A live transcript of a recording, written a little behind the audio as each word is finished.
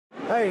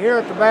Hey, here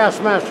at the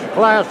Bassmaster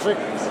Classic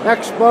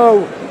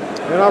Expo,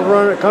 and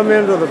I've come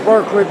into the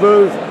Berkeley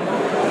booth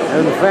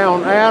and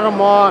found Adam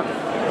Ott,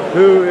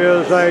 who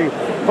is a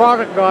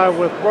product guy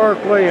with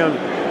Berkeley and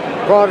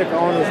product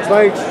on his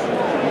baits.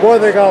 Boy,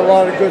 they got a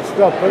lot of good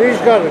stuff, but he's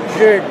got a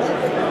jig.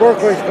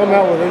 Berkeley's come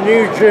out with a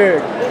new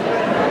jig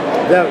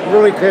that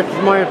really catches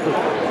my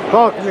interest.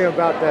 Talk to me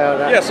about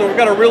that. Yeah, so we've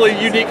got a really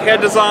unique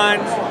head design,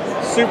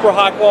 super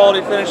high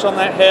quality finish on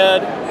that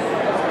head.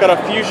 Got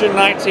a Fusion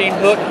 19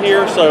 hook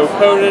here, so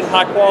coated,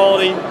 high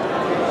quality,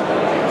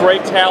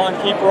 great talon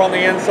keeper on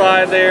the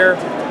inside there.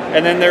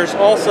 And then there's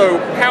also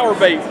power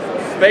bait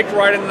baked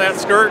right into that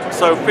skirt,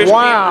 so fish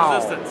can't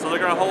resistant. So they're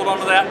gonna hold on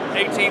to that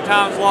 18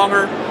 times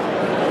longer.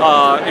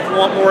 If you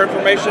want more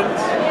information,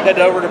 head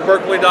over to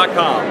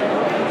berkeley.com.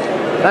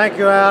 Thank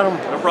you, Adam.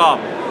 No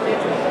problem.